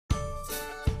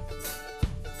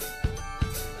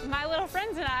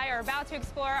friends and I are about to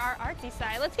explore our artsy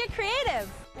side. Let's get creative.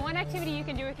 One activity you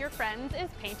can do with your friends is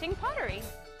painting pottery.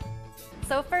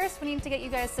 So first, we need to get you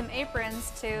guys some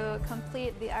aprons to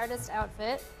complete the artist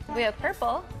outfit. We have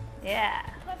purple. Yeah,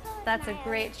 that's a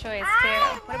great choice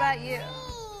too. What about you?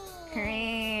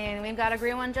 Green. We've got a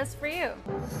green one just for you.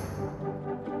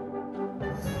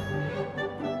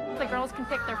 The girls can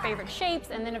pick their favorite shapes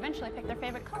and then eventually pick their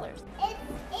favorite colors. It's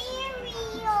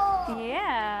Ariel.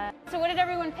 Yeah. So what did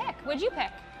everyone pick? What'd you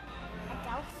pick? A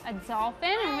dolphin. A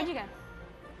dolphin, and what'd you get?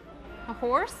 A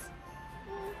horse?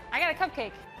 I got a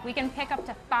cupcake. We can pick up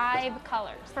to 5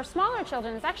 colors. For smaller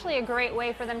children, it's actually a great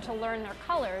way for them to learn their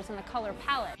colors and the color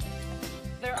palette.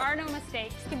 There are no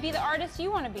mistakes. You can be the artist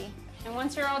you want to be. And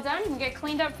once you're all done, you can get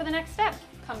cleaned up for the next step.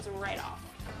 Comes right off.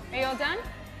 Are you all done?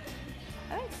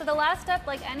 All right, so the last step,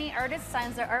 like any artist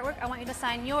signs their artwork, I want you to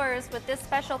sign yours with this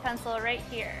special pencil right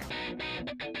here.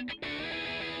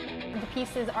 The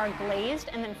pieces are glazed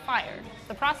and then fired.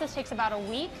 The process takes about a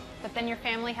week, but then your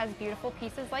family has beautiful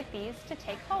pieces like these to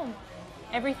take home.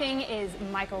 Everything is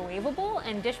microwavable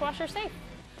and dishwasher safe.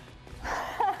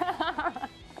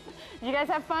 Did you guys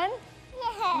have fun?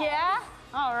 Yeah. Yeah?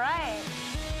 All right.